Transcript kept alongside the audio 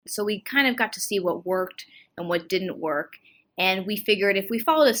So we kind of got to see what worked and what didn't work. And we figured if we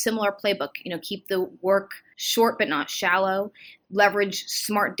followed a similar playbook, keep the work short but not shallow, leverage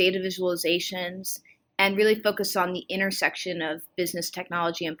smart data visualizations, and really focus on the intersection of business,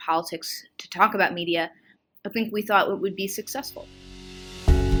 technology, and politics to talk about media, I think we thought it would be successful.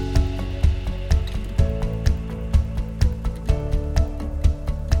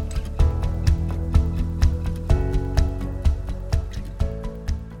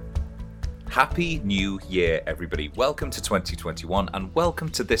 Happy New Year, everybody. Welcome to 2021 and welcome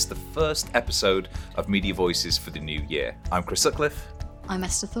to the first episode of Media Voices for the New Year. I'm Chris Sutcliffe. I'm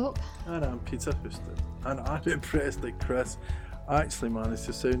Esther Thorpe. And I'm Peter Houston. And I'm impressed that Chris actually managed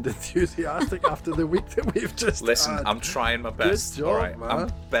to sound enthusiastic after the week that we've just Listen, had. I'm trying my best. Good job, all right, man.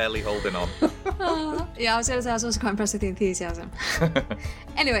 I'm barely holding on. Yeah, I was going to say I was also quite impressed with the enthusiasm.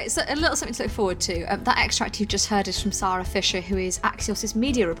 Anyway, so a little something to look forward to. That extract you've just heard is from Sarah Fisher, who is Axios'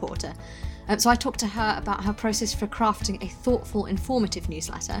 media reporter. So I talked to her about her process for crafting a thoughtful, informative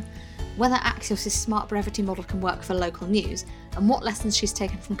newsletter, whether Axios' smart brevity model can work for local news, and what lessons she's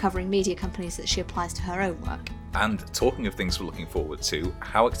taken from covering media companies that she applies to her own work. And talking of things we're looking forward to,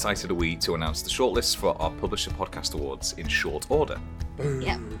 how excited are we to announce the shortlists for our Publisher Podcast Awards in short order?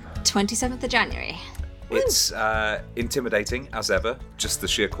 Yep, 27th of January. It's intimidating, as ever, just the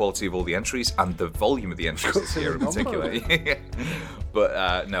sheer quality of all the entries and the volume of the entries this year in particular.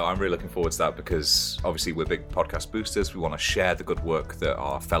 But no, I'm really looking forward to that because obviously we're big podcast boosters. We want to share the good work that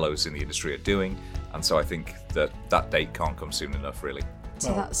our fellows in the industry are doing. And so I think that date can't come soon enough, really.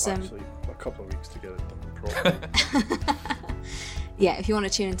 So that's actually a couple of weeks to get it done properly. Yeah, if you want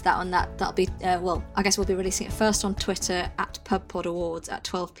to tune into that one, that'll be, I guess we'll be releasing it first on Twitter at PubPod Awards at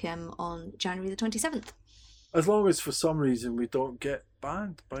 12 p.m. on January the 27th. As long as for some reason we don't get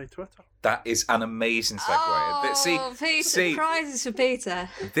banned by Twitter. That is an amazing segue. Oh, Peter, prizes for Peter.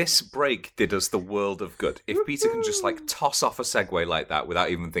 This break did us the world of good. If Peter can just toss off a segue like that without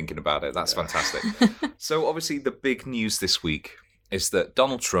even thinking about it, that's fantastic. So obviously the big news this week is that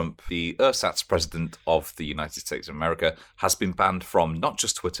Donald Trump, the ersatz president of the United States of America, has been banned from not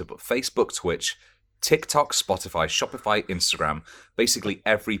just Twitter, but Facebook, Twitch, TikTok, Spotify, Shopify, Instagram, basically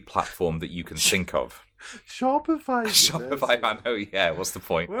every platform that you can think of. Shopify. I know, yeah, what's the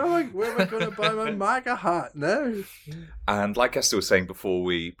point? Where am I going to buy my MAGA hat now? And like Esther was saying before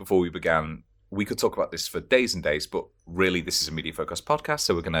we began, we could talk about this for days and days, but really this is a media-focused podcast,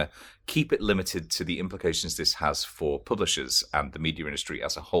 so we're going to keep it limited to the implications this has for publishers and the media industry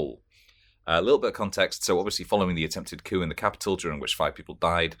as a whole. A little bit of context. So obviously following the attempted coup in the Capitol, during which 5 people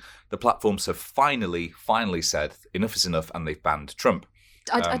died, the platforms have finally said enough is enough, and they've banned Trump.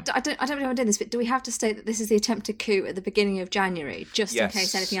 I don't know how I'm doing this, but do we have to state that this is the attempted coup at the beginning of January, just in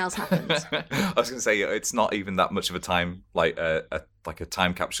case anything else happens? I was going to say it's not even that much of a time, like a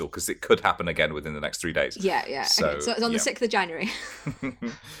time capsule, because it could happen again within the next 3 days. Yeah. So it's on the 6th of January.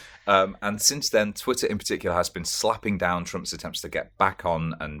 And since then, Twitter in particular has been slapping down Trump's attempts to get back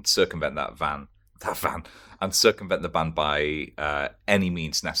on and circumvent that ban, and circumvent the ban by any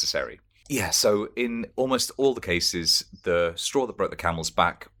means necessary. Yeah, so in almost all the cases, the straw that broke the camel's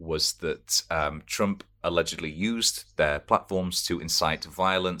back was that Trump allegedly used their platforms to incite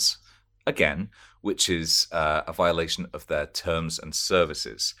violence, again, which is a violation of their terms and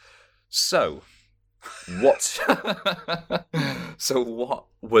services. So, what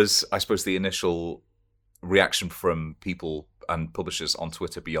was, I suppose, the initial reaction from people and publishers on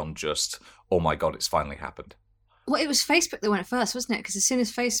Twitter beyond just, oh my God, it's finally happened? Well, it was Facebook that went first, wasn't it? Because as soon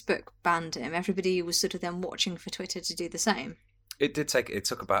as Facebook banned him, everybody was sort of then watching for Twitter to do the same. It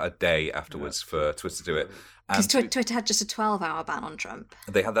took about a day afterwards for Twitter to do it. Because Twitter had just a 12-hour ban on Trump.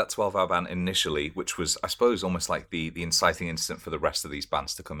 They had that 12-hour ban initially, which was, I suppose, almost like the inciting incident for the rest of these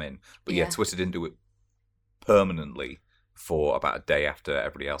bans to come in. But yeah, Twitter didn't do it permanently for about a day after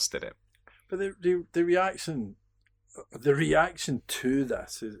everybody else did it. But the reaction to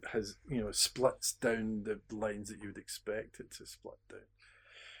this has splits down the lines that you would expect it to split down.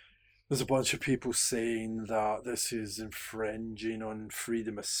 There's a bunch of people saying that this is infringing on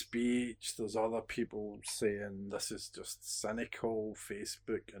freedom of speech. There's other people saying this is just cynical.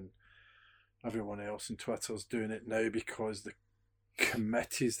 Facebook and everyone else in Twitter's doing it now because the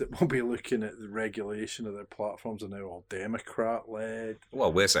committees that will be looking at the regulation of their platforms are now all Democrat-led.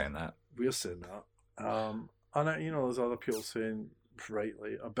 Well, we're saying that. We're saying that. And there's other people saying,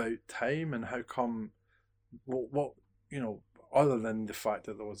 rightly, about time and how come, what other than the fact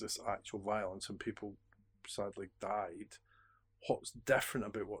that there was this actual violence and people sadly died, what's different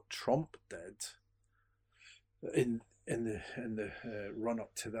about what Trump did in in the run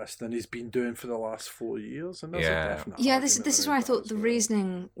up to this than he's been doing for the last 4 years, and there's a definite This is where I argument thought around the that as well.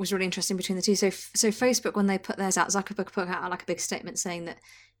 reasoning was really interesting between the two. So Facebook, when they put theirs out, Zuckerberg put out like a big statement saying that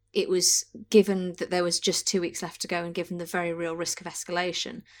it was given that there was just 2 weeks left to go, and given the very real risk of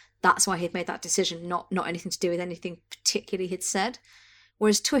escalation, that's why he'd made that decision, not anything to do with anything particularly he'd said.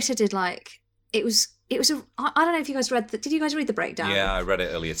 Whereas Twitter did it was I don't know if you guys read did you guys read the breakdown? Yeah, I read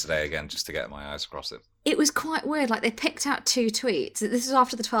it earlier today again just to get my eyes across it. It was quite weird. Like, they picked out 2 tweets. This is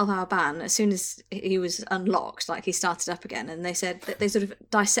after the 12-hour ban. As soon as he was unlocked, he started up again, and they said that they sort of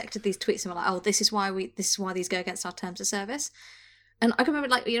dissected these tweets and were like, "Oh, this is why these go against our terms of service." And I can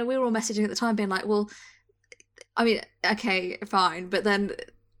remember, we were all messaging at the time, being like, "Well, I mean, okay, fine," but then,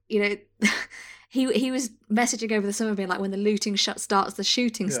 he was messaging over the summer, being like, "When the looting starts, the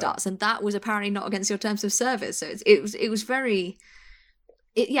shooting starts," and that was apparently not against your terms of service. So it was very.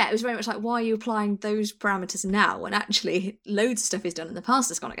 It was very much like, why are you applying those parameters now when actually loads of stuff is done in the past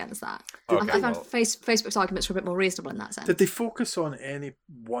that's gone against that? Okay, I found Facebook's arguments were a bit more reasonable in that sense. Did they focus on any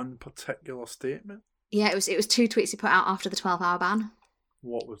one particular statement? Yeah, it was 2 tweets he put out after the 12-hour ban.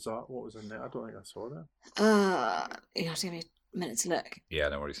 What was that? What was in there? I don't think I saw that. You have to give me a minute to look. Yeah,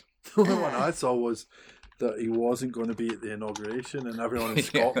 no worries. The only one I saw was that he wasn't going to be at the inauguration, and everyone in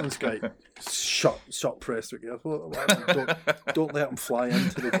Scotland's like, shut Prestwick Airport. Don't let him fly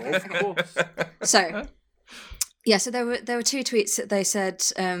into the golf course. So, yeah, so there were 2 tweets that they said,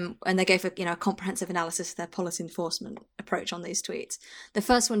 and they gave a comprehensive analysis of their policy enforcement approach on these tweets. The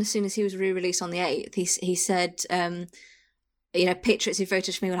first one, as soon as he was re-released on the 8th, he said, patriots who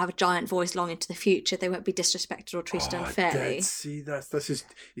voted for me will have a giant voice long into the future. They won't be disrespected or treated unfairly. I did see this.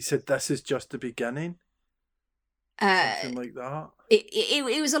 He said this is just the beginning. Something like that.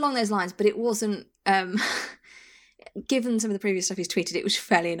 It was along those lines, but it wasn't. Given some of the previous stuff he's tweeted, it was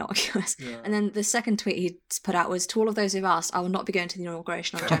fairly innocuous. Yeah. And then the second tweet he put out was, "To all of those who've asked, I will not be going to the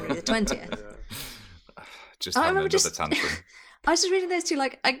inauguration on January the 20th. Just having another tantrum. I was just reading those two,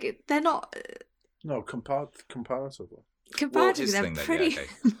 they're not. No, comparatively. Comparatively, they're pretty.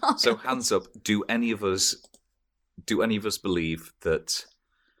 So, hands up. Do any of us believe that,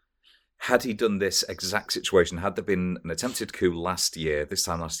 had he done this exact situation, had there been an attempted coup this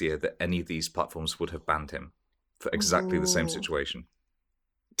time last year, that any of these platforms would have banned him for exactly the same situation?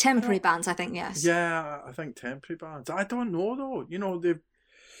 Temporary bans, I think, yes. Yeah, I think temporary bans. I don't know, though.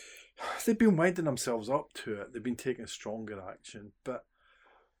 They've been winding themselves up to it. They've been taking stronger action. But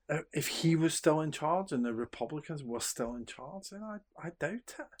if he was still in charge and the Republicans were still in charge, then I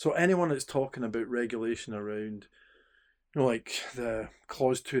doubt it. So anyone that's talking about regulation around, like the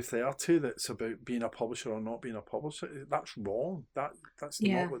Clause 230 that's about being a publisher or not being a publisher, that's wrong. That's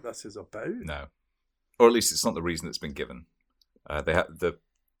not what this is about. No. Or at least it's not the reason that's been given.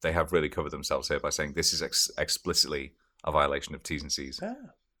 They have really covered themselves here by saying this is explicitly a violation of T's and C's.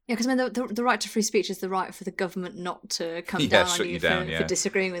 Yeah, because the right to free speech is the right for the government not to come down on you for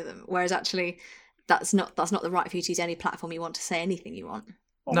disagreeing with them. Whereas actually, that's not the right for you to use any platform you want to say anything you want.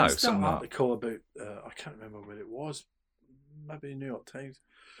 Well, no, some article about I can't remember where it was. Maybe New York Times.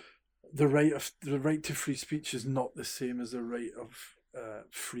 The right to free speech is not the same as the right of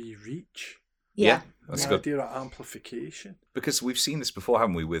free reach. Yeah, that's the good. idea of amplification. Because we've seen this before,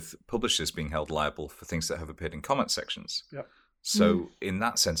 haven't we, with publishers being held liable for things that have appeared in comment sections. Yeah. So in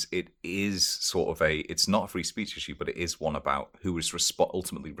that sense, it is sort of it's not a free speech issue, but it is one about who is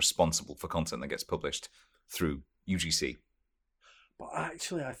ultimately responsible for content that gets published through UGC. But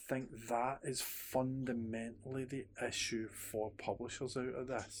actually, I think that is fundamentally the issue for publishers out of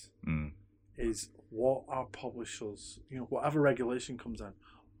this. Is what are publishers, whatever regulation comes in,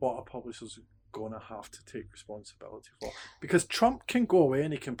 what are publishers going to have to take responsibility for? Because Trump can go away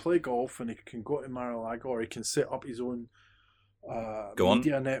and he can play golf and he can go to Mar-a-Lago or he can set up his own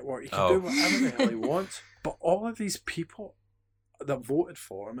media network. He can do whatever the hell he wants. But all of these people that voted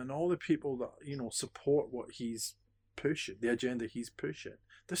for him and all the people that support what he's pushing, the agenda he's pushing,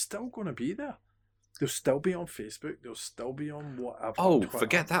 they're still going to be there. They'll still be on Facebook. They'll still be on whatever. Oh, Twitter.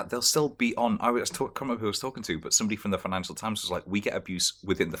 Forget that. They'll still be on. I can't remember who I was talking to, but somebody from the Financial Times was like, "We get abuse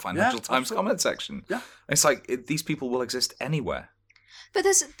within the Financial Times comment section." Yeah, it's like these people will exist anywhere. But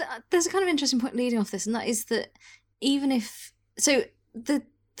there's a kind of interesting point leading off this, and that is that even if the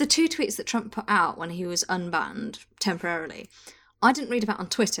 2 tweets that Trump put out when he was unbanned temporarily, I didn't read about on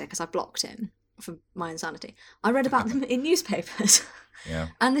Twitter because I blocked him for my insanity. I read about them in newspapers. Yeah.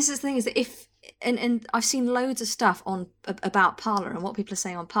 And this is the thing, is that and I've seen loads of stuff about Parler and what people are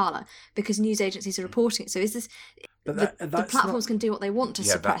saying on Parler because news agencies are reporting it. So is this the platforms can do what they want to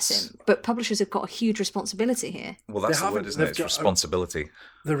suppress him, but publishers have got a huge responsibility here. Well, that's the word, isn't it? It's responsibility.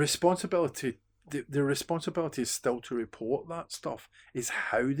 The responsibility the responsibility is still to report that stuff. It's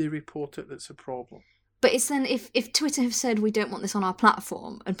how they report it that's a problem. But it's then if Twitter have said we don't want this on our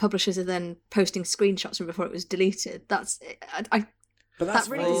platform, and publishers are then posting screenshots from before it was deleted, that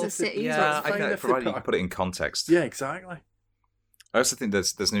really doesn't sit easy. Yeah, I get it, provided you can put it in context. Yeah, exactly. I also think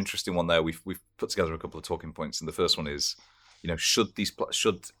there's an interesting one there. We've put together a couple of talking points, and the first one is, should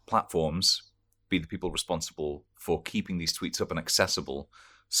platforms be the people responsible for keeping these tweets up and accessible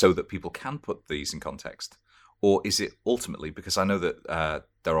so that people can put these in context? Or is it ultimately, because I know that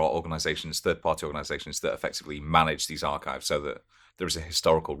there are organizations, third-party organizations, that effectively manage these archives so that there is a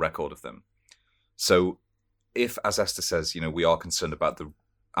historical record of them. So if, as Esther says, we are concerned about the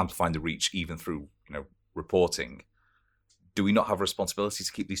amplifying the reach even through, reporting, do we not have a responsibility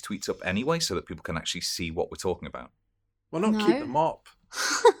to keep these tweets up anyway so that people can actually see what we're talking about? Well, not keep them up.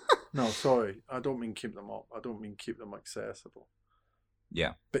 No, sorry. I don't mean keep them up. I don't mean keep them accessible.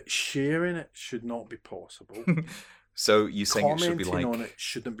 Yeah. But sharing it should not be possible. So you're saying it should be like... Commenting on it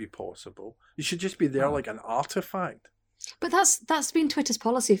shouldn't be possible. You should just be there like an artifact. But that's been Twitter's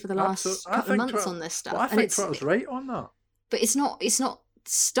policy for the last couple of months on this stuff. Well, I think Twitter's right on that. But it's not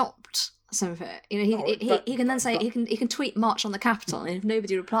stopped some of it. He can then say he can tweet "March on the Capitol," and if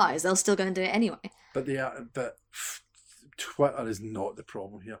nobody replies, they'll still go and do it anyway. But Twitter is not the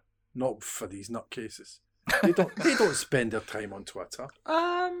problem here. Not for these nutcases. They don't spend their time on Twitter.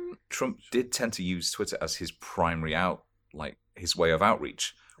 Trump did tend to use Twitter as his primary his way of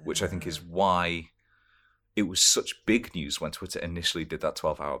outreach, which I think is why it was such big news when Twitter initially did that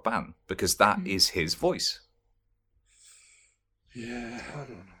 12-hour ban, because that is his voice. Yeah, I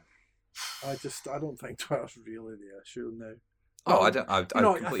don't know. I don't think Twitter's really the issue now. Oh, I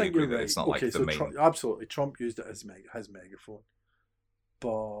completely agree that it's not the main... Absolutely, Trump used it as his megaphone.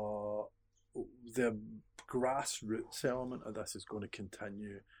 But the grassroots element of this is going to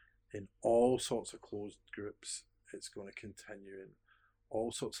continue in all sorts of closed groups. It's going to continue in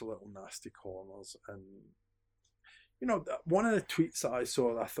all sorts of little nasty corners. And, one of the tweets that I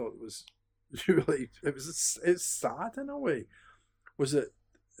saw that I thought was really, it's sad in a way, was that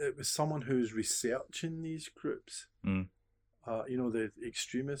it was someone who's researching these groups. The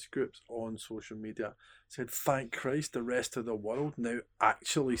extremist groups on social media, said, thank Christ the rest of the world now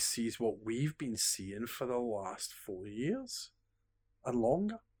actually sees what we've been seeing for the last 4 years and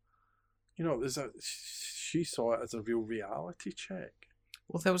longer. She saw it as a real reality check.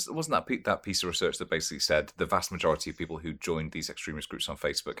 Well, wasn't that piece of research that basically said the vast majority of people who joined these extremist groups on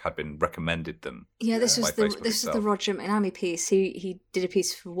Facebook had been recommended them. Yeah, this was the Roger McNamee piece. He did a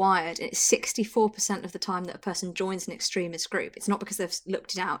piece for Wired. It's 64% of the time that a person joins an extremist group, it's not because they've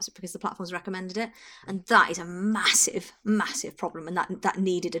looked it out, it's because the platform's recommended it, and that is a massive, massive problem, and that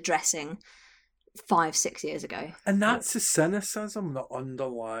needed addressing 5-6 years ago. And that's the cynicism that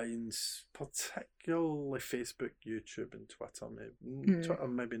underlines particularly Facebook, YouTube and Twitter. Twitter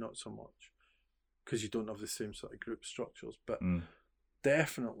maybe not so much, because you don't have the same sort of group structures, but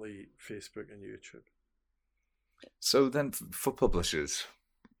definitely Facebook and YouTube. So then for publishers,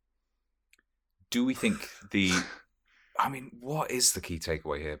 do we think what is the key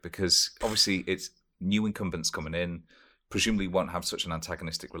takeaway here? Because obviously it's new incumbents coming in, presumably won't have such an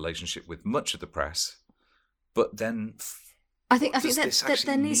antagonistic relationship with much of the press, but then I think that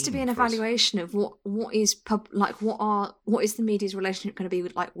there needs to be an evaluation of what is the media's relationship going to be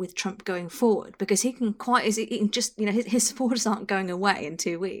with Trump going forward, because he can his supporters aren't going away in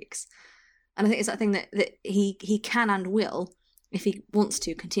 2 weeks, and I think it's that thing that he can and will, if he wants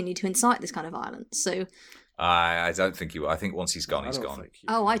to, continue to incite this kind of violence. So I don't think he will. I think once he's gone, he's gone.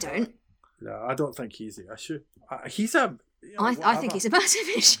 I don't. No, I don't think he's the issue. I think he's a massive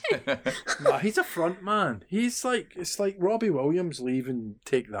issue. No, he's a front man. It's like Robbie Williams leaving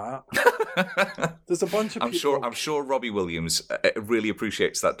Take That. There's a bunch of people. I'm sure Robbie Williams really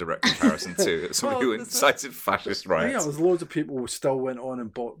appreciates that direct comparison to somebody who incited fascist riots. Yeah, there's loads of people who still went on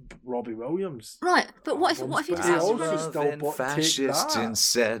and bought Robbie Williams. Right, but what if he decides to run? Fascist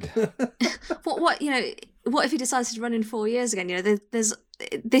instead. What if he decides to run in 4 years again? There's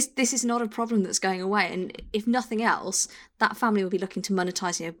this is not a problem that's going away, and if nothing else, that family will be looking to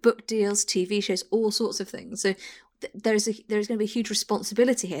monetize, book deals, TV shows, all sorts of things. So there's going to be a huge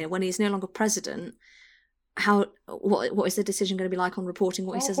responsibility here when he's no longer president. What is the decision going to be like on reporting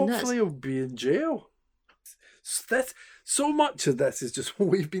what he says and does? Hopefully he'll be in jail. So much of this is just what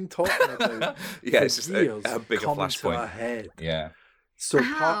we've been talking about. Yeah, it's just a bigger flashpoint. Ahead. Yeah. So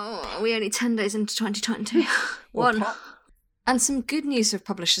are we only 10 days into 2022? And some good news for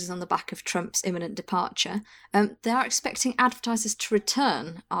publishers on the back of Trump's imminent departure. They are expecting advertisers to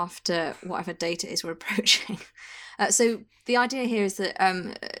return after whatever date it is we're approaching. So the idea here is that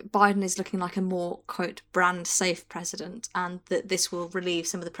Biden is looking like a more, quote, brand-safe president, and that this will relieve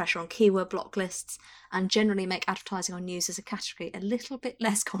some of the pressure on keyword block lists and generally make advertising on news as a category a little bit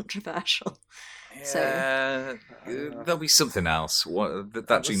less controversial. Yeah, there'll be something else.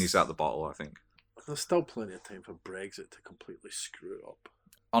 That genie's out the bottle, I think. There's still plenty of time for Brexit to completely screw it up.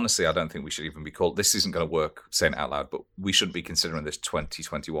 Honestly, I don't think we should even be called... This isn't going to work, saying it out loud, but we shouldn't be considering this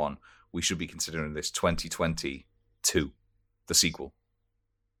 2021. We should be considering this 2022, the sequel.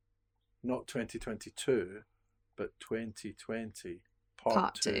 Not 2022, but 2020,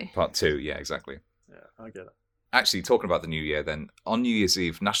 part 2. Part 2, yeah, exactly. Yeah, I get it. Actually, talking about the new year then, on New Year's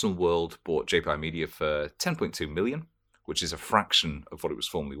Eve, National World bought JPI Media for $10.2 million, which is a fraction of what it was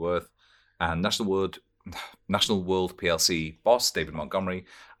formerly worth. And National World PLC boss David Montgomery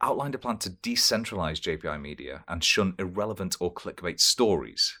outlined a plan to decentralize JPI Media and shun irrelevant or clickbait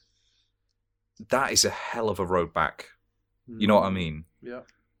stories. That is a hell of a road back. You know what I mean? Yeah.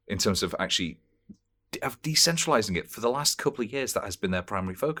 In terms of actually decentralizing it. For the last couple of years, that has been their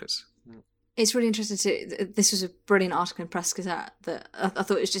primary focus. It's really interesting this was a brilliant article in Press Gazette that I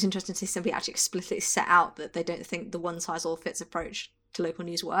thought it was just interesting to see somebody actually explicitly set out that they don't think the one-size-all-fits approach to local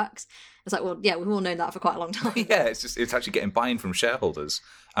news works. It's like, well, yeah, we've all known that for quite a long time. Yeah, it's actually getting buy-in from shareholders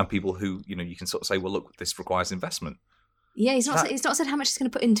and people who, you can sort of say, well, look, this requires investment. Yeah, he's not said how much he's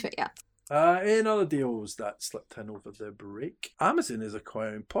going to put into it yet. In other deals that slipped in over the break, Amazon is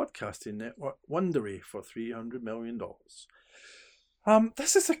acquiring podcasting network Wondery for $300 million.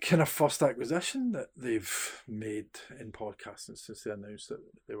 This is the kind of first acquisition that they've made in podcasting since they announced that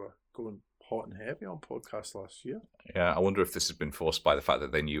they were going hot and heavy on podcasts last year. Yeah, I wonder if this has been forced by the fact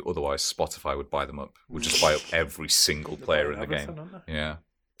that they knew otherwise Spotify would buy them up, would just buy up every single player in the game. Yeah.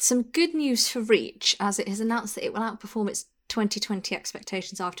 Some good news for Reach, as it has announced that it will outperform its 2020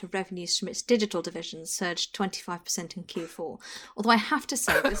 expectations after revenues from its digital divisions surged 25% in Q4. Although I have to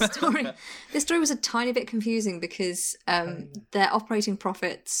say, this story was a tiny bit confusing because their operating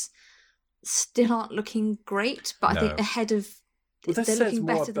profits still aren't looking great, but I think ahead of... they're looking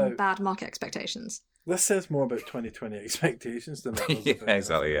better than bad market expectations. This says more about 2020 expectations than that does yeah,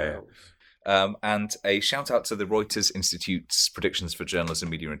 exactly, yeah. And a shout out to the Reuters Institute's Predictions for Journalism,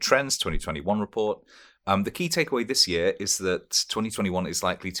 Media and Trends 2021 report. The key takeaway this year is that 2021 is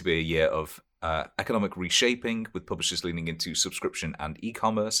likely to be a year of economic reshaping, with publishers leaning into subscription and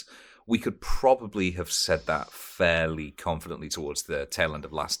e-commerce. We could probably have said that fairly confidently towards the tail end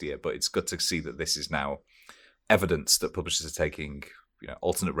of last year, but it's good to see that this is now evidence that publishers are taking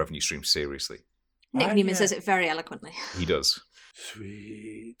alternate revenue streams seriously. Nick Newman says it very eloquently. He does.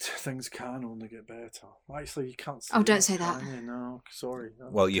 Sweet. Things can only get better. Actually, you can't say don't say that. No, sorry.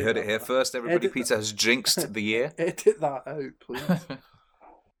 Well, you heard it here first, everybody. Peter has jinxed the year. Edit that out, please.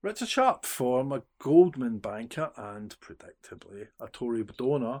 Richard Sharp, former Goldman banker and, predictably, a Tory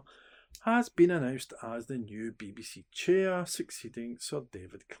donor, has been announced as the new BBC chair, succeeding Sir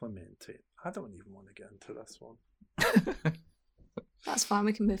David Clementi. I don't even want to get into this one. That's fine,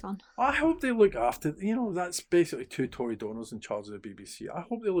 we can move on. I hope they look after, that's basically two Tory donors in charge of the BBC. I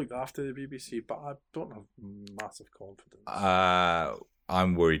hope they look after the BBC, but I don't have massive confidence.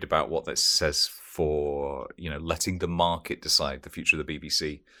 I'm worried about what this says for, letting the market decide the future of the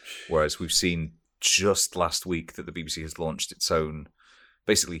BBC. Whereas we've seen just last week that the BBC has launched its own,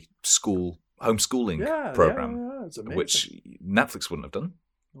 basically, homeschooling program, which Netflix wouldn't have done.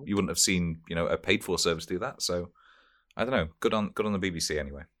 Nope. You wouldn't have seen, a paid-for service do that. So, I don't know. Good on the BBC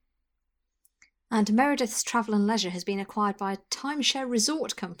anyway. And Meredith's Travel and Leisure has been acquired by a timeshare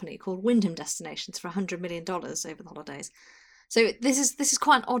resort company called Wyndham Destinations for $100 million over the holidays. So this is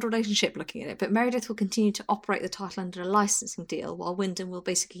quite an odd relationship looking at it, but Meredith will continue to operate the title under a licensing deal, while Wyndham will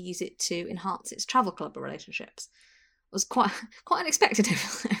basically use it to enhance its travel club relationships. It was quite unexpected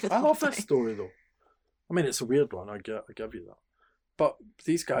over the I love that story though. I mean, it's a weird one. I give you that. But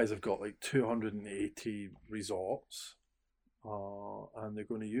these guys have got like 280 resorts. And they're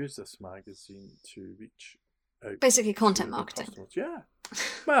going to use this magazine to reach out. Basically, content marketing. Customers. Yeah.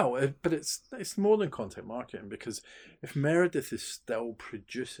 Well, but it's more than content marketing, because if Meredith is still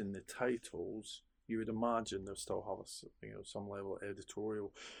producing the titles, you would imagine they'll still have some level of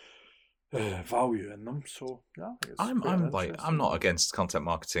editorial value in them. So yeah, I'm not against content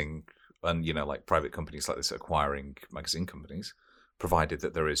marketing and like private companies like this acquiring magazine companies, provided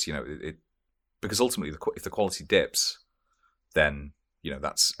that there is because ultimately if the quality dips, then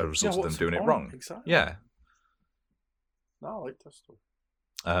that's a result of them doing it wrong. Exactly. Yeah. No, I like this story.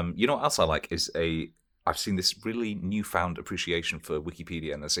 You know what else I like is a I've seen this really newfound appreciation for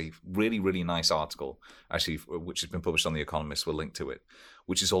Wikipedia, and there's a really, really nice article, actually, which has been published on The Economist. We'll link to it,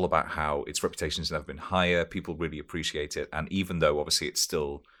 which is all about how its reputation has never been higher. People really appreciate it, and even though obviously it's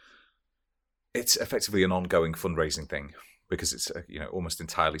effectively an ongoing fundraising thing because it's almost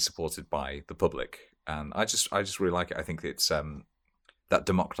entirely supported by the public, and I just really like it. I think it's that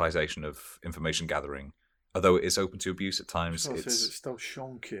democratization of information gathering. Although it is open to abuse at times, it's still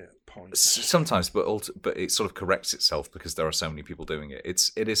shonky at points. Sometimes, but it sort of corrects itself because there are so many people doing it.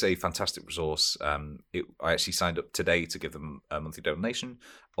 It is a fantastic resource. I actually signed up today to give them a monthly donation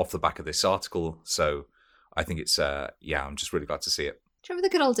off the back of this article. So I think it's I'm just really glad to see it. Do you remember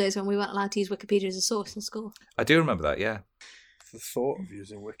the good old days when we weren't allowed to use Wikipedia as a source in school? I do remember that. Yeah. The thought of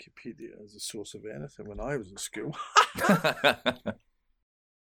using Wikipedia as a source of anything when I was in school.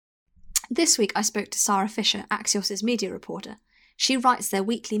 This week I spoke to Sarah Fisher, Axios' media reporter. She writes their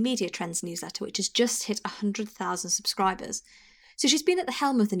weekly Media Trends newsletter, which has just hit 100,000 subscribers. So she's been at the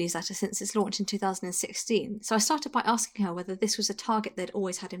helm of the newsletter since its launch in 2016. So I started by asking her whether this was a target they'd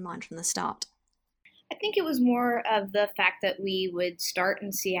always had in mind from the start. I think it was more of the fact that we would start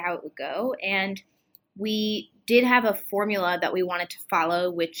and see how it would go. And we did have a formula that we wanted to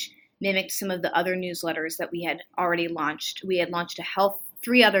follow, which mimicked some of the other newsletters that we had already launched. We had launched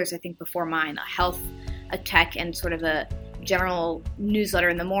three others, I think, before mine, a health, a tech, and sort of a general newsletter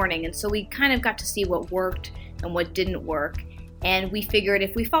in the morning. And so we kind of got to see what worked and what didn't work. And we figured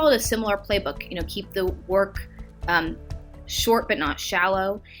if we followed a similar playbook, keep the work short but not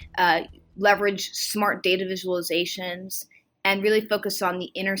shallow, leverage smart data visualizations, and really focus on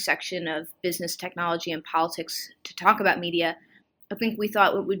the intersection of business, technology, and politics to talk about media, I think we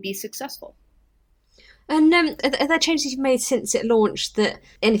thought it would be successful. And are there changes you've made since it launched that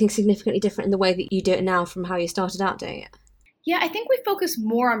anything significantly different in the way that you do it now from how you started out doing it? Yeah, I think we focus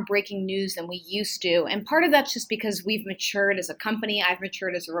more on breaking news than we used to. And part of that's just because we've matured as a company. I've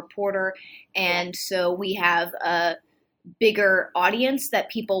matured as a reporter. And so we have a bigger audience that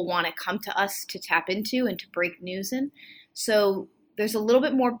people want to come to us to tap into and to break news in. So there's a little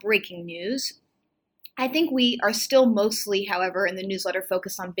bit more breaking news. I think we are still mostly, however, in the newsletter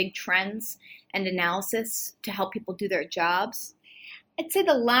focused on big trends and analysis to help people do their jobs. I'd say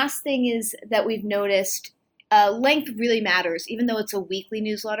the last thing is that we've noticed length really matters, even though it's a weekly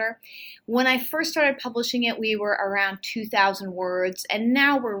newsletter. When I first started publishing it, we were around 2,000 words, and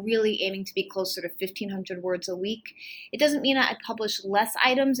now we're really aiming to be closer to 1,500 words a week. It doesn't mean I publish less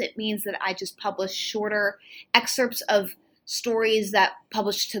items. It means that I just publish shorter excerpts of stories that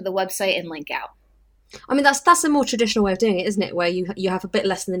publish to the website and link out. I mean, that's a more traditional way of doing it, isn't it? Where you have a bit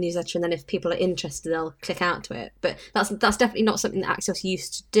less in the newsletter, and then if people are interested, they'll click out to it. But that's definitely not something that Axios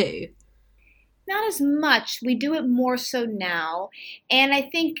used to do. Not as much. We do it more so now. And I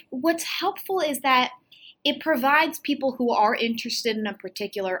think what's helpful is that it provides people who are interested in a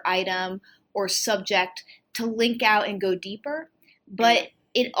particular item or subject to link out and go deeper. But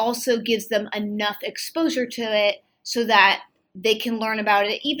it also gives them enough exposure to it so that they can learn about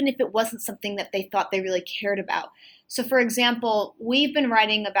it, even if it wasn't something that they thought they really cared about. So, for example, we've been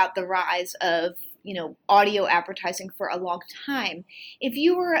writing about the rise of audio advertising for a long time. If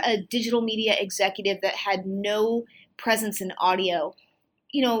you were a digital media executive that had no presence in audio,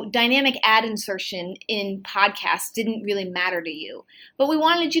 dynamic ad insertion in podcasts didn't really matter to you. But we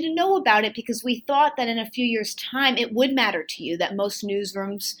wanted you to know about it because we thought that in a few years' time it would matter to you, that most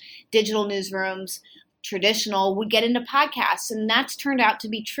newsrooms, digital newsrooms, traditional, would get into podcasts, and that's turned out to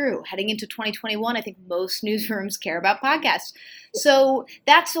be true. Heading into 2021, I think most newsrooms care about podcasts. So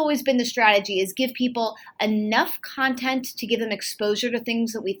that's always been the strategy, is give people enough content to give them exposure to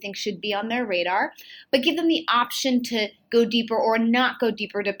things that we think should be on their radar, but give them the option to go deeper or not go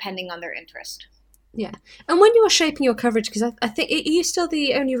deeper depending on their interest. Yeah. And when you're shaping your coverage, because I think, are you still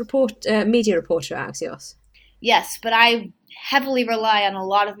the only media reporter at Axios? Yes, but I heavily rely on a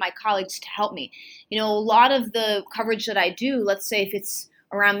lot of my colleagues to help me. A lot of the coverage that I do, let's say if it's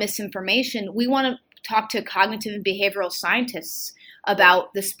around misinformation, we want to talk to cognitive and behavioral scientists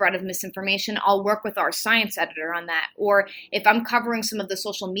about the spread of misinformation. I'll work with our science editor on that. Or if I'm covering some of the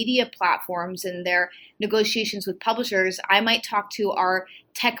social media platforms and their negotiations with publishers, I might talk to our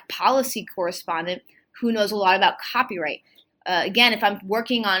tech policy correspondent who knows a lot about copyright. Again, if I'm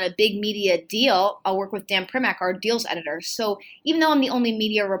working on a big media deal, I'll work with Dan Primack, our deals editor. So even though I'm the only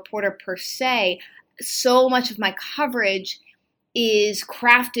media reporter per se, so much of my coverage is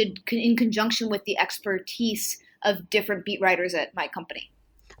crafted in conjunction with the expertise of different beat writers at my company.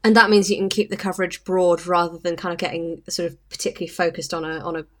 And that means you can keep the coverage broad rather than kind of getting sort of particularly focused on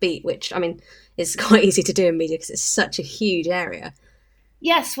a beat, which, I mean, is quite easy to do in media because it's such a huge area.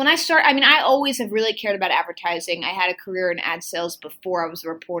 Yes, when I started, I mean, I always have really cared about advertising. I had a career in ad sales before I was a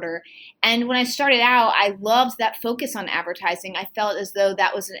reporter. And when I started out, I loved that focus on advertising. I felt as though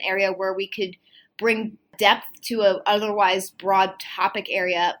that was an area where we could bring depth to a otherwise broad topic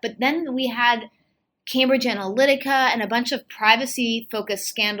area. But then we had Cambridge Analytica and a bunch of privacy-focused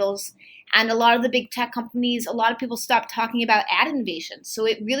scandals. And a lot of the big tech companies, a lot of people stopped talking about ad innovation. So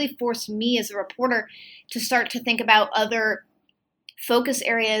it really forced me as a reporter to start to think about other focus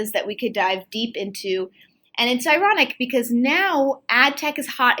areas that we could dive deep into. And it's ironic because now ad tech is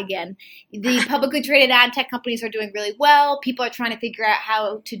hot again. The publicly traded ad tech companies are doing really well. People are trying to figure out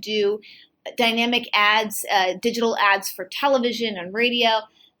how to do dynamic ads, digital ads for television and radio.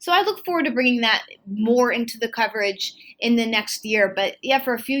 So I look forward to bringing that more into the coverage in the next year. But yeah,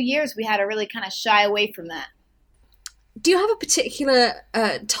 for a few years, we had to really kind of shy away from that. Do you have a particular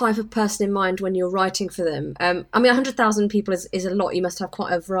type of person in mind when you're writing for them? I mean, 100,000 people is a lot. You must have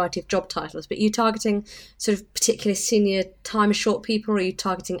quite a variety of job titles, but are you targeting sort of particularly senior time short people, or are you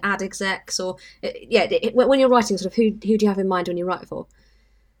targeting ad execs? Or when you're writing, sort of who do you have in mind when you write for?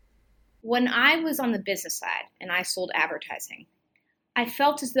 When I was on the business side and I sold advertising, I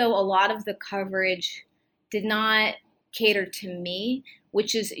felt as though a lot of the coverage did not cater to me,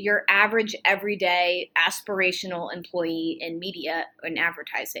 which is your average, everyday, aspirational employee in media and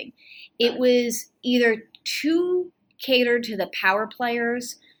advertising. It was either too catered to the power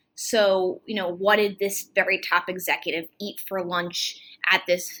players. So, what did this very top executive eat for lunch at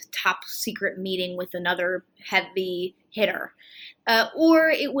this top secret meeting with another heavy hitter? Or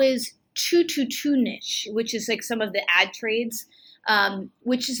it was too niche, which is like some of the ad trades,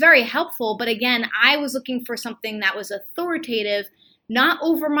 which is very helpful. But again, I was looking for something that was authoritative, not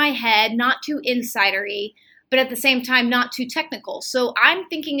over my head, not too insidery, but at the same time, not too technical. So I'm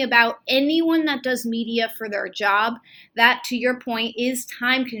thinking about anyone that does media for their job that, to your point, is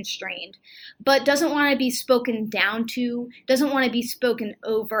time constrained, but doesn't want to be spoken down to, doesn't want to be spoken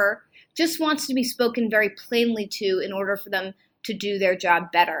over, just wants to be spoken very plainly to in order for them to do their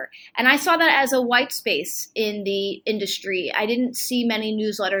job better. And I saw that as a white space in the industry. I didn't see many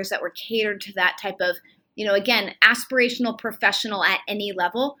newsletters that were catered to that type of, again, aspirational professional at any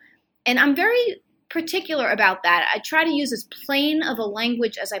level. And I'm very particular about that. I try to use as plain of a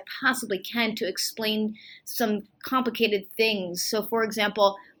language as I possibly can to explain some complicated things. So for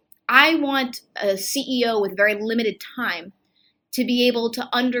example, I want a CEO with very limited time to be able to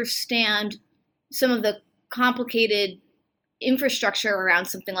understand some of the complicated infrastructure around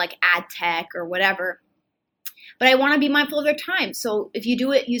something like ad tech or whatever. But I want to be mindful of their time. So if you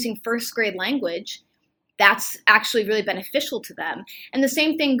do it using first grade language, that's actually really beneficial to them. And the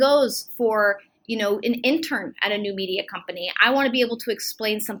same thing goes for, an intern at a new media company. I want to be able to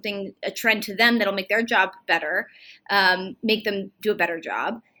explain a trend to them that'll make their job better, make them do a better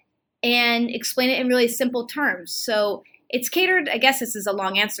job, and explain it in really simple terms. So it's catered, I guess this is a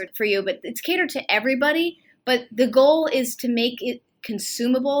long answer for you, but it's catered to everybody. But the goal is to make it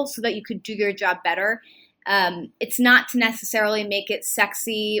consumable so that you could do your job better. It's not to necessarily make it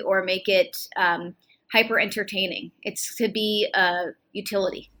sexy or make it hyper entertaining. It's to be a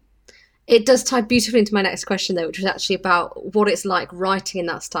utility. It does tie beautifully into my next question, though, which was actually about what it's like writing in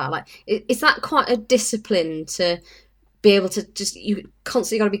that style. Like, is that quite a discipline to be able to you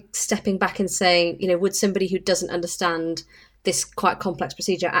constantly got to be stepping back and saying, would somebody who doesn't understand this quite complex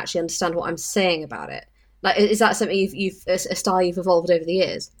procedure actually understand what I'm saying about it? Like, is that something you've a style you've evolved over the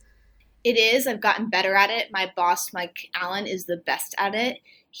years? It is. I've gotten better at it. My boss, Mike Allen, is the best at it.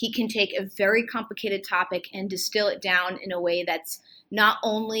 He can take a very complicated topic and distill it down in a way that's not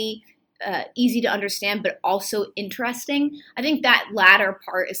only easy to understand, but also interesting. I think that latter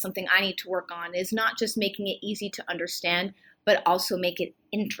part is something I need to work on, is not just making it easy to understand, but also make it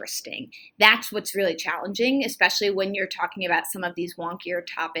interesting. That's what's really challenging, especially when you're talking about some of these wonkier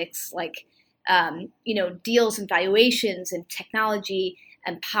topics like deals and valuations and technology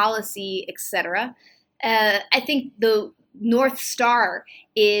and policy, etc. I think the North Star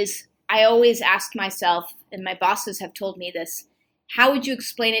is, I always ask myself, and my bosses have told me this, how would you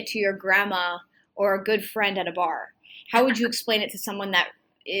explain it to your grandma or a good friend at a bar? How would you explain it to someone that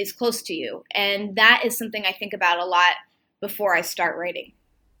is close to you? And that is something I think about a lot before I start writing.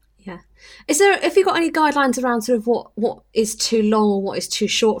 Yeah. Have you got any guidelines around sort of what is too long or what is too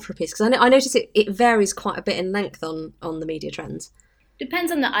short for a piece? Because I notice it varies quite a bit in length on the media trends.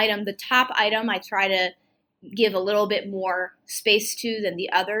 Depends on the item. The top item I try to give a little bit more space to than the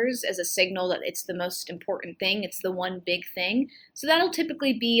others as a signal that it's the most important thing. It's the one big thing. So that'll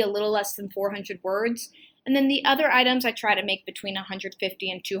typically be a little less than 400 words. And then the other items I try to make between 150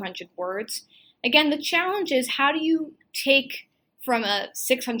 and 200 words. Again, the challenge is, how do you take from a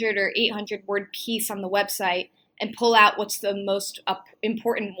 600 or 800 word piece on the website and pull out what's the most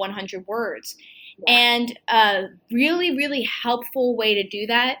important 100 words. Yeah. And a really, really helpful way to do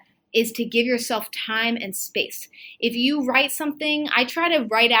that is to give yourself time and space. If you write something, I try to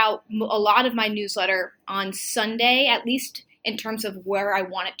write out a lot of my newsletter on Sunday, at least in terms of where I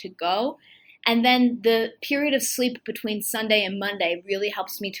want it to go. And then the period of sleep between Sunday and Monday really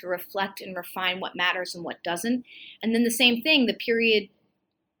helps me to reflect and refine what matters and what doesn't. And then the same thing, the period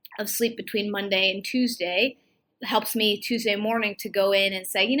of sleep between Monday and Tuesday helps me Tuesday morning to go in and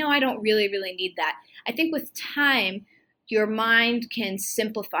say, I don't really, really need that. I think with time, your mind can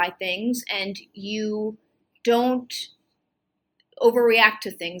simplify things and you don't overreact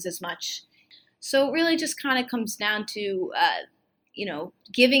to things as much. So it really just kind of comes down to,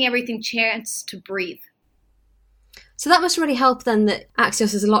 giving everything chance to breathe. So that must really help then that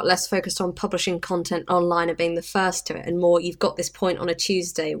Axios is a lot less focused on publishing content online and being the first to it, and more you've got this point on a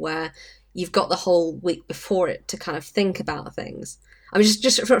Tuesday where you've got the whole week before it to kind of think about things. I mean,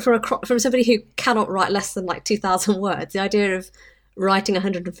 just from somebody who cannot write less than 2,000 words, the idea of writing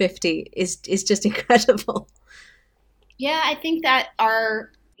 150 is just incredible. Yeah, I think that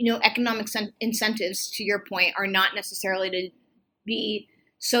our economic incentives, to your point, are not necessarily to be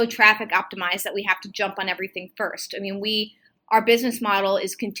so traffic optimized that we have to jump on everything first. I mean, our business model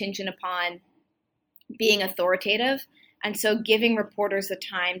is contingent upon being authoritative. And so giving reporters the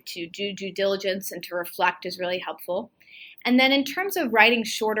time to do due diligence and to reflect is really helpful. And then in terms of writing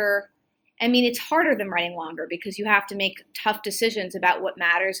shorter, I mean, it's harder than writing longer because you have to make tough decisions about what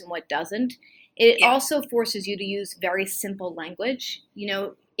matters and what doesn't. It also forces you to use very simple language.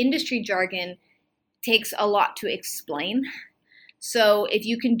 Industry jargon takes a lot to explain. So if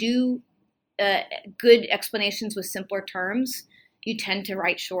you can do good explanations with simpler terms, you tend to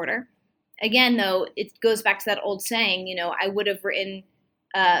write shorter. Again, though, it goes back to that old saying, I would have written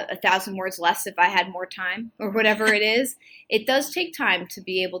 1,000 words less if I had more time or whatever it is. It does take time to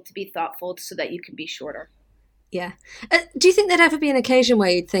be able to be thoughtful so that you can be shorter. Yeah. Do you think there'd ever be an occasion where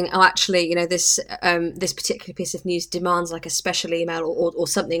you'd think, actually, this particular piece of news demands a special email or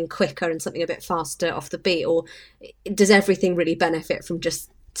something quicker and something a bit faster off the beat? Or does everything really benefit from just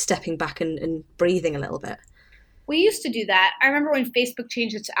stepping back and breathing a little bit? We used to do that. I remember when Facebook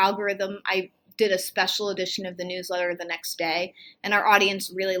changed its algorithm, I did a special edition of the newsletter the next day, and our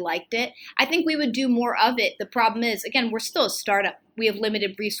audience really liked it. I think we would do more of it. The problem is, again, we're still a startup. We have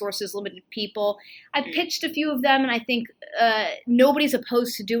limited resources, limited people. I pitched a few of them, and I think nobody's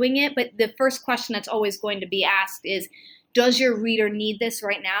opposed to doing it. But the first question that's always going to be asked is, does your reader need this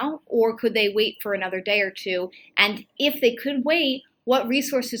right now, or could they wait for another day or two? And if they could wait, what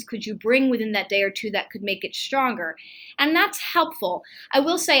resources could you bring within that day or two that could make it stronger? And that's helpful. I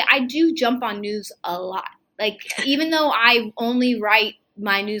will say I do jump on news a lot. Even though I only write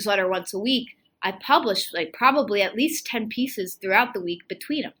my newsletter once a week, I publish probably at least 10 pieces throughout the week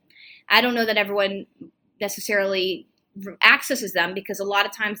between them. I don't know that everyone necessarily accesses them because a lot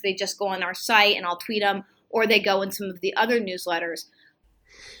of times they just go on our site and I'll tweet them, or they go in some of the other newsletters.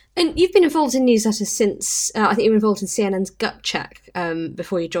 And you've been involved in newsletters since, I think you were involved in CNN's Gut Check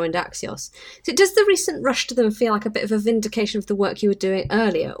before you joined Axios. So does the recent rush to them feel like a bit of a vindication of the work you were doing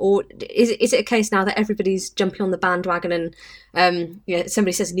earlier? Or is it a case now that everybody's jumping on the bandwagon and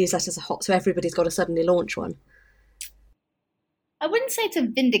somebody says newsletters are hot, so everybody's got to suddenly launch one? I wouldn't say it's a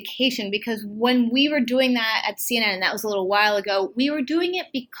vindication because when we were doing that at CNN, and that was a little while ago, we were doing it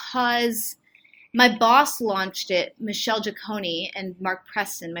because my boss launched it, Michelle Giacone and Mark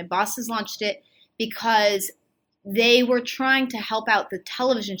Preston. My bosses launched it because they were trying to help out the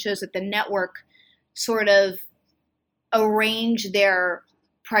television shows that the network sort of arrange their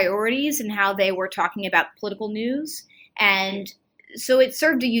priorities and how they were talking about political news. And so it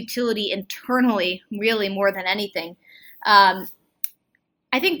served a utility internally, really, more than anything.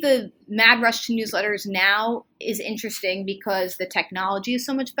 I think the mad rush to newsletters now is interesting because the technology is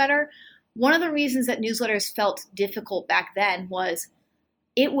so much better. One of the reasons that newsletters felt difficult back then was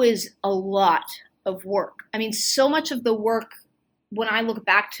it was a lot of work. I mean, so much of the work, when I look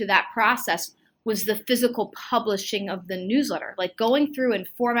back to that process, was the physical publishing of the newsletter, going through and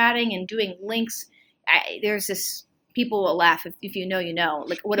formatting and doing links. There's this, people will laugh if you know,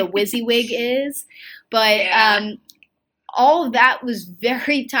 what a WYSIWYG is. But all of that was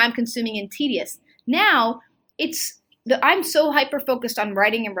very time consuming and tedious. Now I'm so hyper-focused on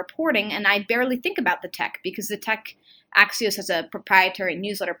writing and reporting, and I barely think about the tech because the tech, Axios has a proprietary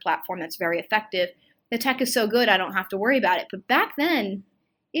newsletter platform that's very effective. The tech is so good, I don't have to worry about it. But back then,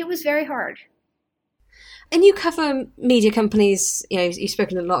 it was very hard. And you cover media companies, you've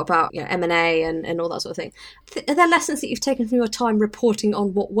spoken a lot about M&A and all that sort of thing. Are there lessons that you've taken from your time reporting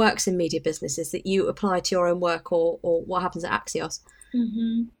on what works in media businesses that you apply to your own work or what happens at Axios?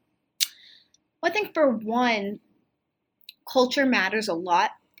 Mm-hmm. Well, I think for one, culture matters a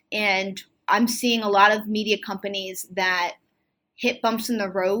lot. And I'm seeing a lot of media companies that hit bumps in the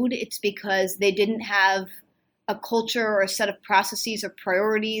road. It's because they didn't have a culture or a set of processes or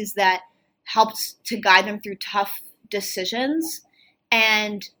priorities that helped to guide them through tough decisions.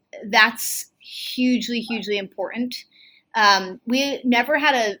 And that's hugely, hugely important. We never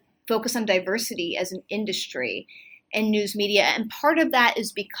had a focus on diversity as an industry in news media. And part of that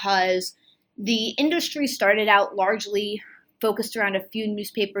is because the industry started out largely focused around a few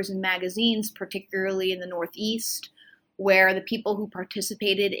newspapers and magazines, particularly in the Northeast, where the people who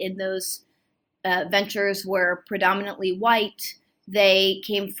participated in those ventures were predominantly white. They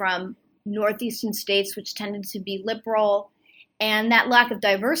came from Northeastern states, which tended to be liberal. And that lack of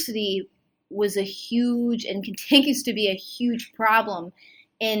diversity was a huge and continues to be a huge problem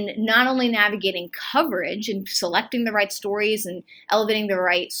in not only navigating coverage and selecting the right stories and elevating the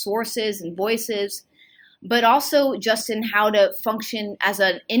right sources and voices, but also just in how to function as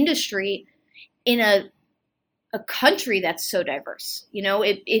an industry in a country that's so diverse.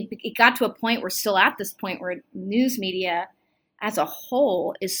 It got to a point, we're still at this point, where news media as a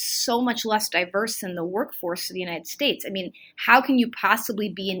whole is so much less diverse than the workforce of the United States. I mean, how can you possibly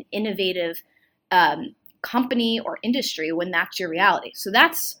be an innovative company or industry when that's your reality? So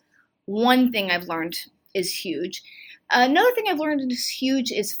that's one thing I've learned is huge. Another thing I've learned is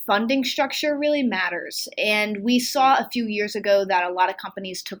huge is funding structure really matters. And we saw a few years ago that a lot of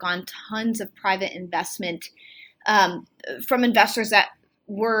companies took on tons of private investment from investors that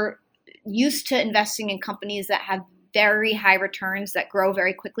were used to investing in companies that have very high returns that grow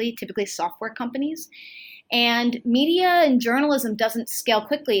very quickly, typically software companies. And media and journalism doesn't scale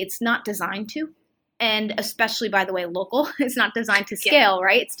quickly. It's not designed to. And especially, by the way, local, it's not designed to scale,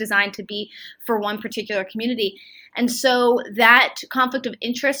 right? It's designed to be for one particular community. And so that conflict of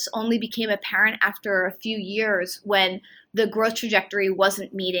interest only became apparent after a few years when the growth trajectory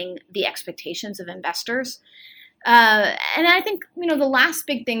wasn't meeting the expectations of investors. And I think, the last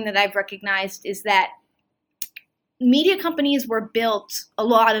big thing that I've recognized is that media companies were built, a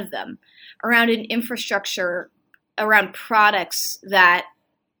lot of them, around an infrastructure, around products that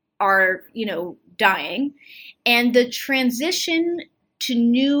are, dying. And the transition to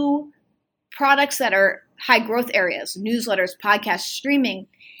new products that are high growth areas, newsletters, podcasts, streaming,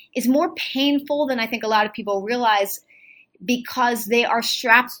 is more painful than I think a lot of people realize because they are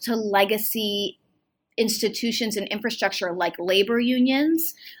strapped to legacy institutions and infrastructure like labor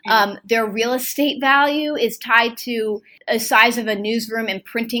unions. Their real estate value is tied to a size of a newsroom and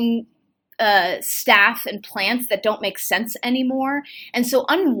printing staff and plants that don't make sense anymore. And so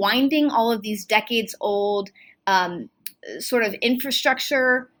unwinding all of these decades old sort of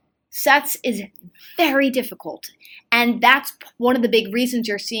infrastructure sets is very difficult. And that's one of the big reasons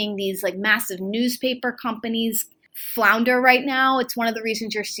you're seeing these like massive newspaper companies flounder right now. It's one of the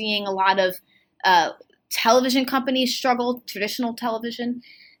reasons you're seeing a lot of television companies struggle, traditional television.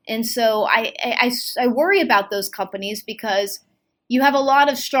 And so I worry about those companies because you have a lot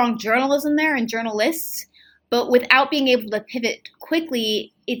of strong journalism there and journalists, but without being able to pivot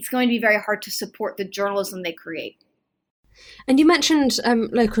quickly, it's going to be very hard to support the journalism they create. And you mentioned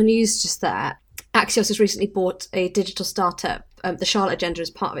local news just there. Axios has recently bought a digital startup, the Charlotte Agenda, as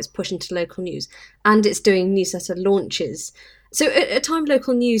part of its push into local news, and it's doing newsletter launches. So at a time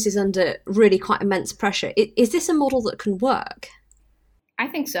local news is under really quite immense pressure, is this a model that can work? I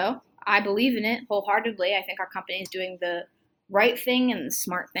think so. I believe in it wholeheartedly. I think our company is doing the right thing and the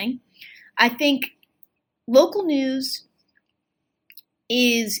smart thing. I think local news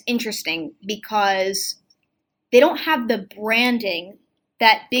is interesting because they don't have the branding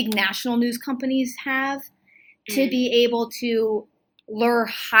that big national news companies have to be able to lure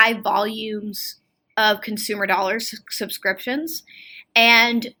high volumes of consumer dollars subscriptions.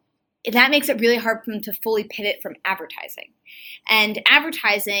 And that makes it really hard for them to fully pivot from advertising. And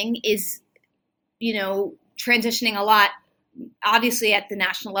advertising is, transitioning a lot, obviously at the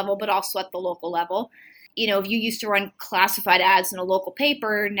national level, but also at the local level. If you used to run classified ads in a local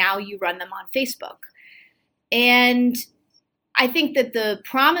paper, now you run them on Facebook. And I think that the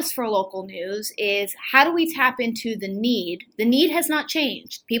promise for local news is how do we tap into the need? The need has not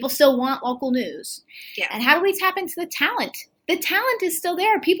changed. People still want local news. Yeah. And how do we tap into the talent? The talent is still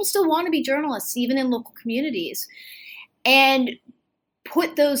there. People still want to be journalists, even in local communities. And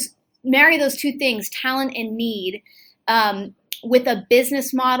marry those two things, talent and need, with a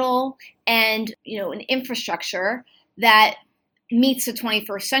business model and, an infrastructure that meets the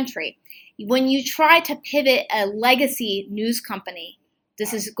 21st century. When you try to pivot a legacy news company,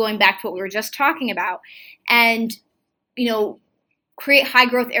 this is going back to what we were just talking about, and, create high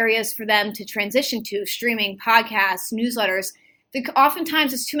growth areas for them to transition to, streaming, podcasts, newsletters,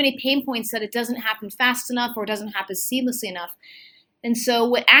 oftentimes there's too many pain points that it doesn't happen fast enough or doesn't happen seamlessly enough. And so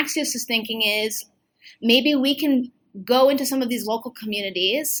what Axios is thinking is maybe we can go into some of these local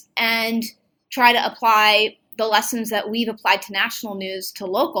communities and try to apply the lessons that we've applied to national news to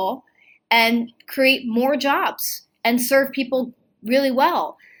local and create more jobs and serve people really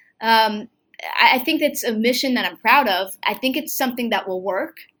well. I think it's a mission that I'm proud of. I think it's something that will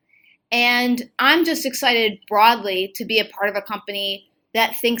work. And I'm just excited broadly to be a part of a company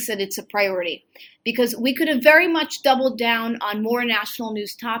that thinks that it's a priority, because we could have very much doubled down on more national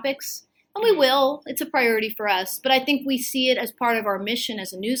news topics, and we will. It's a priority for us. But I think we see it as part of our mission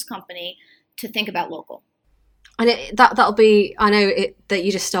as a news company to think about local. And that'll be, I know that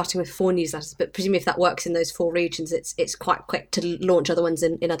you're just starting with 4 newsletters, but presumably if that works in those 4 regions, it's quite quick to launch other ones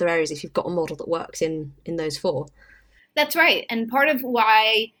in other areas if you've got a model that works in those 4. That's right. And part of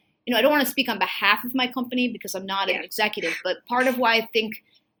why, I don't want to speak on behalf of my company because I'm not an executive, but part of why I think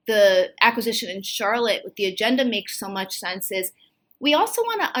the acquisition in Charlotte with the agenda makes so much sense is we also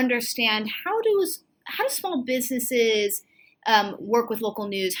want to understand how do small businesses work with local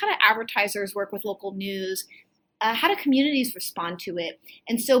news? How do advertisers work with local news? How do communities respond to it?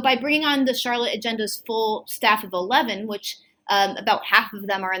 And so by bringing on the Charlotte Agenda's full staff of 11, which about half of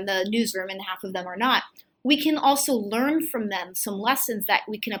them are in the newsroom and half of them are not, we can also learn from them some lessons that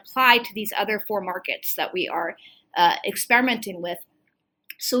we can apply to these other 4 markets that we are experimenting with,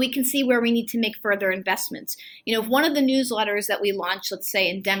 so we can see where we need to make further investments. If one of the newsletters that we launched, let's say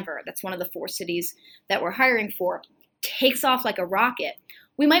in Denver, that's one of the 4 cities that we're hiring for, takes off like a rocket,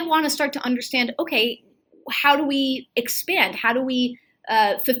 we might want to start to understand, okay, how do we expand? How do we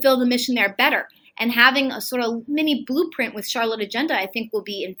fulfill the mission there better? And having a sort of mini blueprint with Charlotte Agenda, I think, will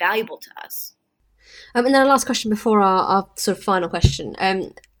be invaluable to us. And then a last question before our sort of final question.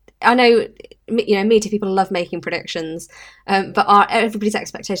 I know, media people love making predictions, but everybody's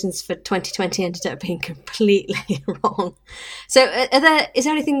expectations for 2020 ended up being completely wrong. So is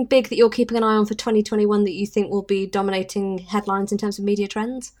there anything big that you're keeping an eye on for 2021 that you think will be dominating headlines in terms of media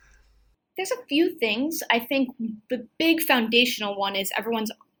trends? There's a few things. I think the big foundational one is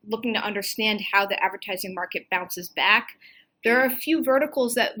everyone's looking to understand how the advertising market bounces back. There are a few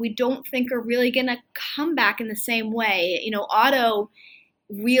verticals that we don't think are really going to come back in the same way. Auto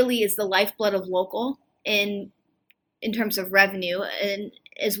really is the lifeblood of local in terms of revenue and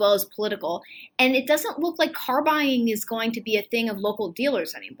as well as political. And it doesn't look like car buying is going to be a thing of local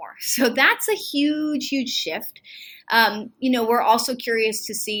dealers anymore. So that's a huge, huge shift. We're also curious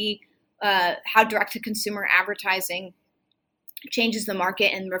to see how direct-to-consumer advertising changes the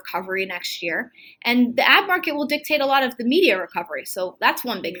market and recovery next year. And the ad market will dictate a lot of the media recovery. So that's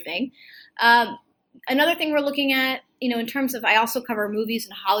one big thing. Another thing we're looking at, in terms of, I also cover movies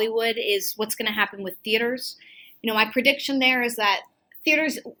in Hollywood, is what's going to happen with theaters. My prediction there is that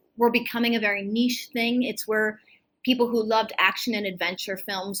theaters were becoming a very niche thing. It's where people who loved action and adventure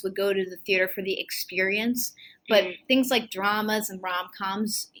films would go to the theater for the experience. But things like dramas and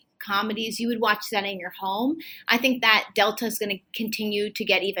rom-coms, comedies, you would watch that in your home. I think that delta is going to continue to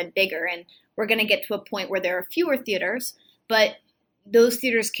get even bigger, and we're going to get to a point where there are fewer theaters, but those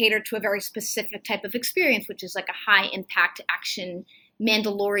theaters cater to a very specific type of experience, which is like a high impact action,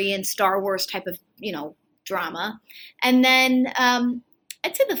 Mandalorian, Star Wars type of, drama. And then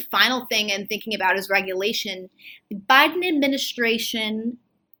I'd say the final thing I'm thinking about is regulation. The Biden administration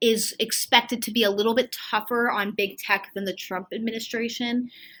is expected to be a little bit tougher on big tech than the Trump administration.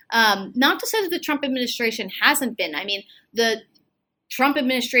 Not to say that the Trump administration hasn't been. I mean, the Trump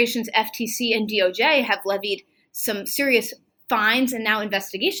administration's FTC and DOJ have levied some serious fines and now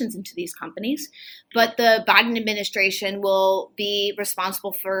investigations into these companies. But the Biden administration will be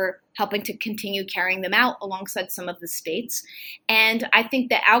responsible for helping to continue carrying them out alongside some of the states. And I think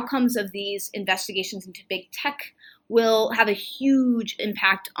the outcomes of these investigations into big tech will have a huge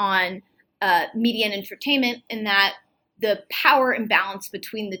impact on media and entertainment, in that the power imbalance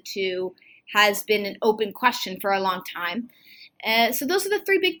between the two has been an open question for a long time. So those are the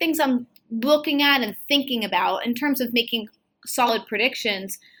 3 big things I'm looking at and thinking about in terms of making solid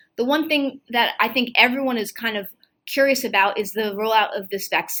predictions. The one thing that I think everyone is kind of curious about is the rollout of this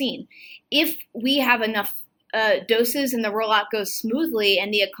vaccine. If we have enough doses and the rollout goes smoothly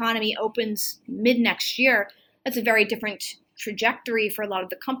and the economy opens mid next year, that's a very different trajectory for a lot of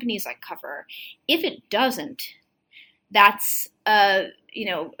the companies I cover. If it doesn't, that's a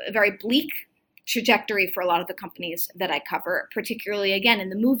very bleak trajectory for a lot of the companies that I cover, particularly, again, in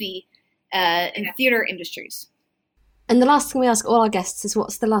the movie and theater industries. And the last thing we ask all our guests is,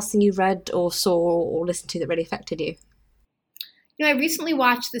 what's the last thing you read or saw or listened to that really affected you? I recently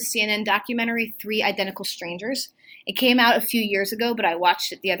watched the CNN documentary 3 Identical Strangers. It came out a few years ago, but I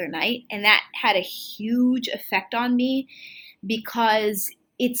watched it the other night, and that had a huge effect on me because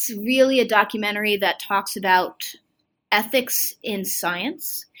it's really a documentary that talks about ethics in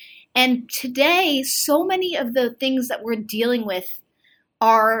science. And today, so many of the things that we're dealing with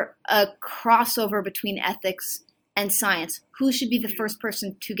are a crossover between ethics and science. Who should be the first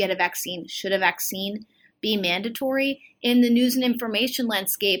person to get a vaccine? Should a vaccine be mandatory? In the news and information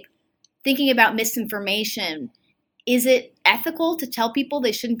landscape, thinking about misinformation, is it ethical to tell people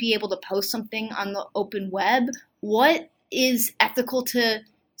they shouldn't be able to post something on the open web? What is ethical to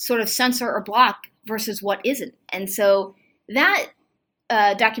sort of censor or block versus what isn't? And so that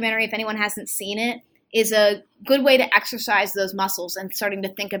documentary, if anyone hasn't seen it, is a good way to exercise those muscles and starting to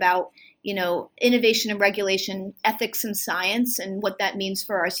think about, innovation and regulation, ethics and science, and what that means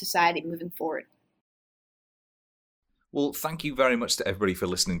for our society moving forward. Well, thank you very much to everybody for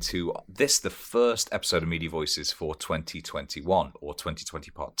listening to this, the first episode of Media Voices for 2021, or 2020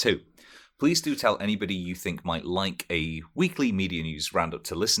 Part 2. Please do tell anybody you think might like a weekly media news roundup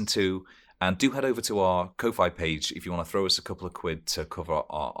to listen to, and do head over to our Ko-Fi page if you want to throw us a couple of quid to cover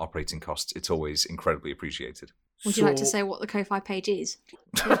our operating costs. It's always incredibly appreciated. Would you like to say what the Ko-Fi page is?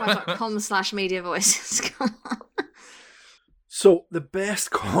 Ko-Fi.com/Media Voices. So the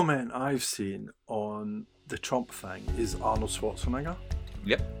best comment I've seen on the Trump thing is Arnold Schwarzenegger.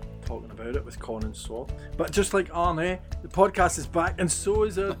 Yep. Talking about it with Conan Swart. But just like Arnie, the podcast is back, and so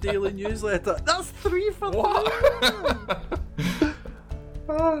is our daily newsletter. That's 3 for 3.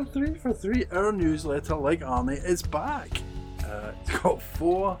 3 for 3. Our newsletter, like Arnie, is back. It's got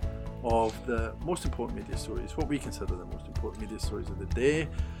 4 of the most important media stories, what we consider the most important media stories of the day,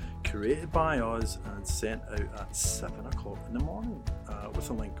 curated by us and sent out at 7 o'clock in the morning, with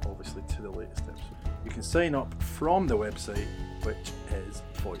a link obviously to the latest episode. You can sign up from the website, which is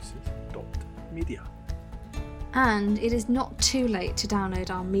voices.media. And it is not too late to download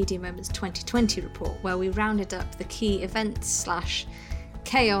our Media Moments 2020 report, where we rounded up the key events /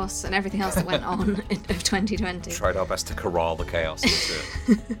 chaos and everything else that went on of 2020. Tried our best to corral the chaos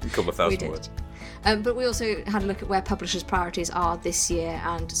into a couple of thousand words. But we also had a look at where publishers' priorities are this year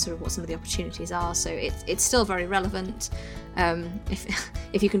and sort of what some of the opportunities are. So it's still very relevant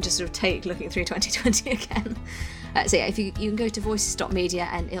if you can just sort of take looking through 2020 again. So yeah, if you can go to voices.media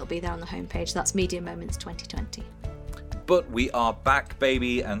and it'll be there on the homepage. That's Media Moments 2020. But we are back,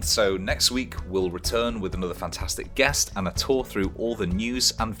 baby, and so next week we'll return with another fantastic guest and a tour through all the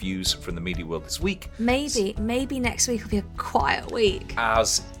news and views from the media world this week. Maybe next week will be a quiet week.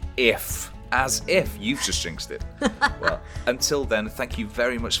 As if you've just jinxed it. Well, until then, thank you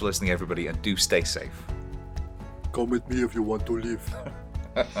very much for listening, everybody, and do stay safe. Come with me if you want to live.